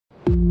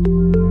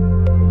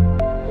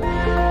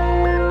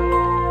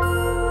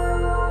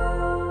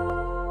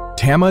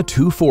ThaMa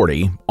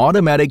 240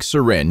 Automatic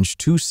Syringe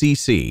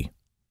 2cc.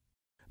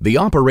 The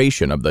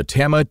operation of the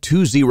ThaMa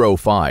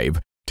 205,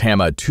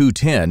 ThaMa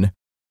 210,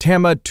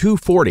 ThaMa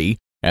 240,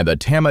 and the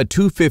ThaMa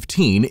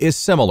 215 is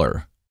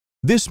similar.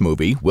 This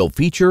movie will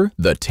feature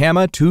the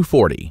ThaMa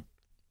 240.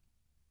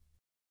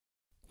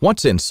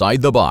 What's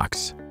inside the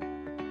box?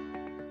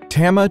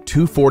 ThaMa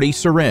 240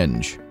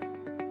 syringe,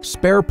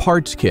 spare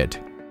parts kit,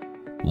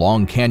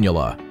 long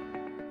cannula,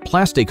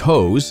 plastic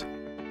hose,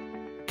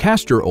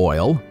 castor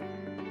oil,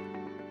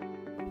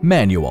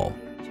 manual.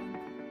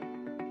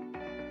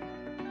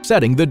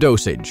 Setting the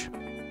dosage.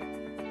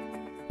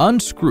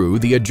 Unscrew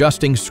the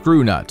adjusting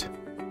screw nut.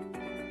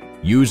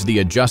 Use the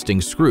adjusting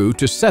screw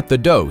to set the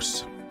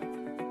dose.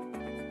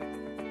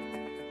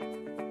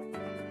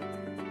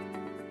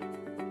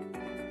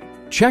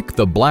 Check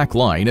the black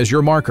line as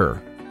your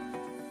marker.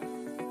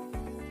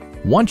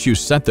 Once you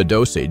set the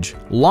dosage,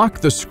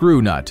 lock the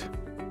screw nut.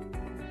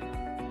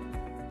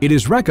 It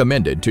is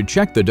recommended to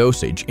check the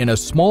dosage in a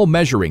small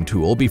measuring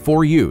tool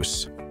before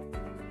use.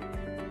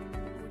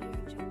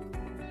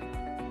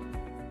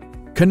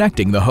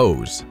 Connecting the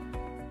hose.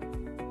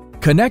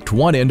 Connect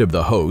one end of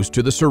the hose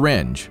to the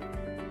syringe.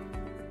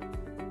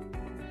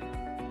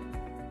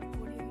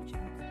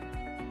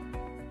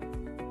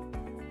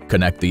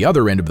 Connect the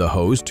other end of the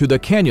hose to the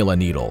cannula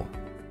needle.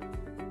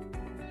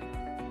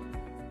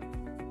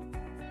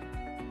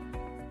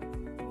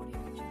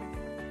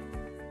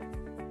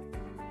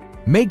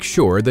 Make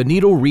sure the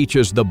needle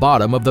reaches the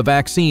bottom of the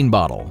vaccine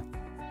bottle.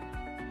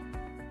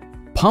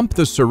 Pump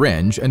the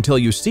syringe until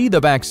you see the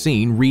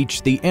vaccine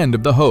reach the end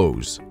of the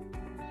hose.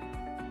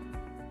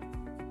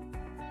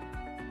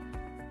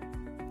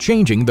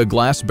 Changing the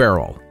glass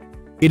barrel.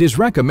 It is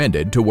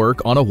recommended to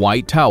work on a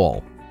white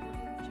towel.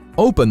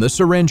 Open the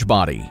syringe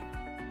body.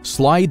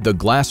 Slide the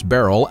glass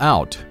barrel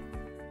out.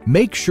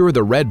 Make sure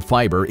the red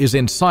fiber is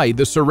inside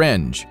the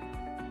syringe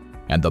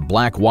and the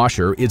black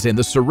washer is in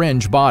the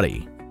syringe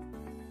body.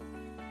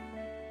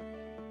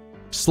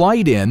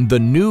 Slide in the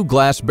new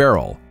glass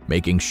barrel,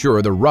 making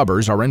sure the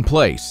rubbers are in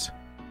place.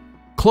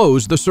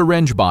 Close the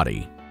syringe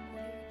body.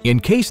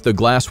 In case the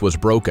glass was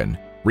broken,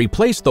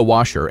 replace the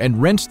washer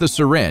and rinse the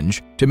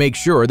syringe to make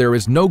sure there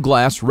is no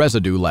glass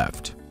residue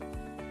left.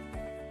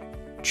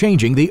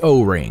 Changing the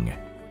O-ring.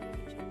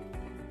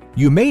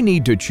 You may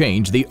need to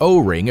change the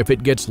O-ring if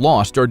it gets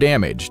lost or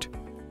damaged.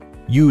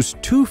 Use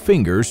 2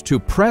 fingers to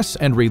press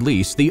and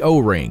release the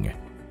O-ring.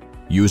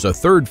 Use a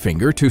 3rd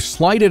finger to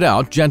slide it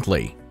out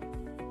gently.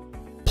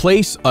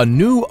 Place a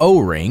new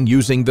O-ring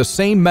using the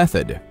same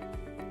method.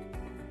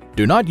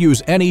 Do not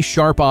use any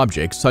sharp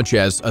objects such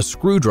as a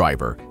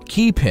screwdriver,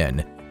 key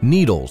pin,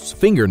 needles,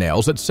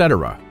 fingernails,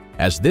 etc.,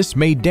 as this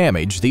may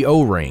damage the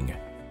O-ring.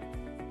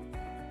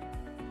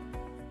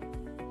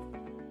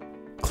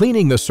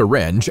 Cleaning the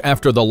syringe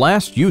after the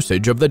last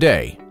usage of the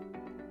day.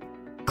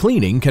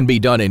 Cleaning can be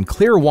done in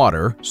clear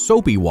water,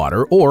 soapy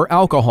water, or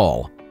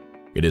alcohol.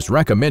 It is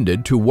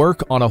recommended to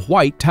work on a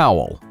white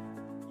towel.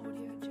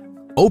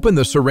 Open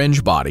the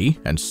syringe body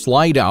and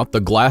slide out the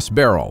glass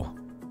barrel.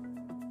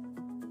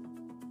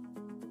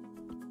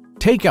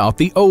 Take out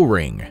the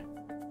O-ring.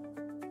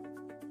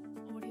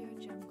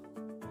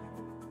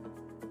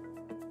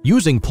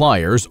 Using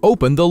pliers,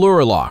 open the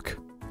lure lock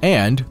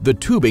and the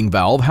tubing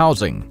valve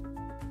housing.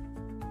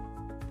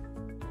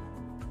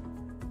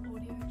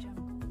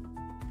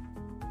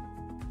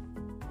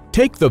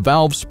 Take the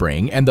valve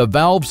spring and the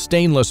valve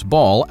stainless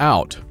ball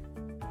out.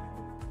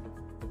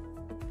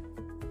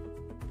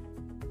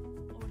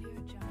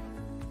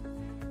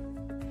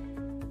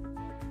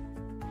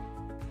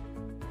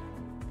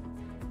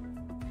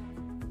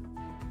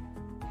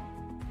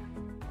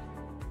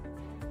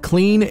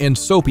 Clean in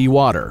soapy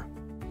water.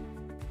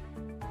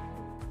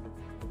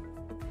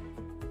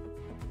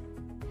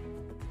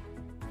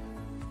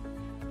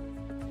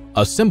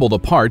 Assemble the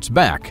parts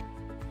back.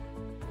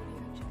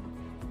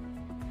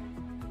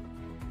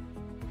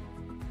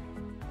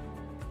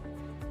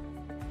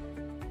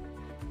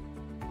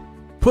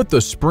 Put the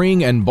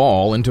spring and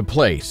ball into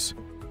place.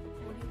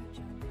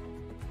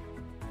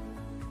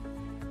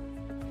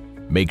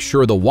 Make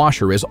sure the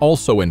washer is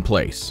also in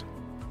place.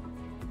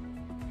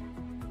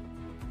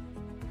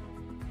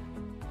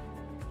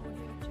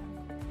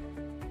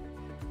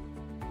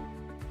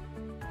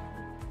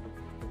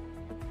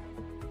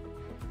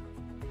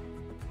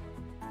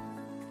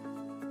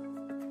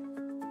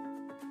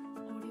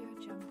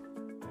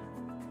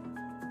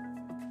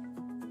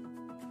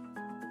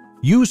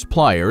 Use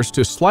pliers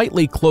to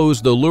slightly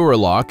close the lure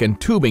lock and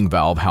tubing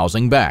valve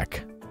housing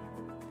back.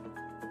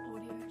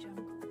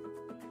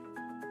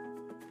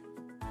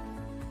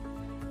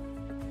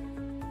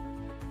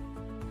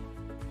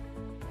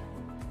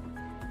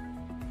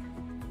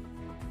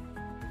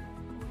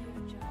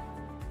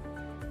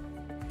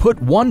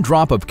 Put 1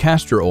 drop of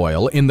castor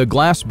oil in the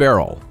glass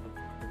barrel.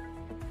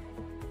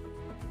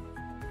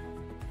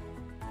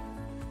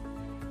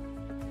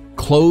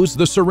 Close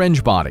the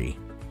syringe body.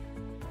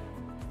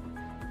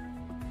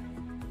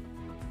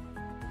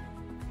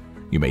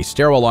 You may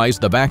sterilize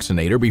the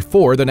vaccinator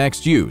before the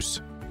next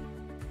use.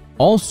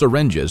 All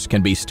syringes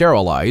can be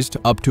sterilized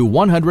up to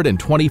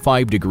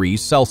 125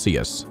 degrees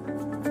Celsius.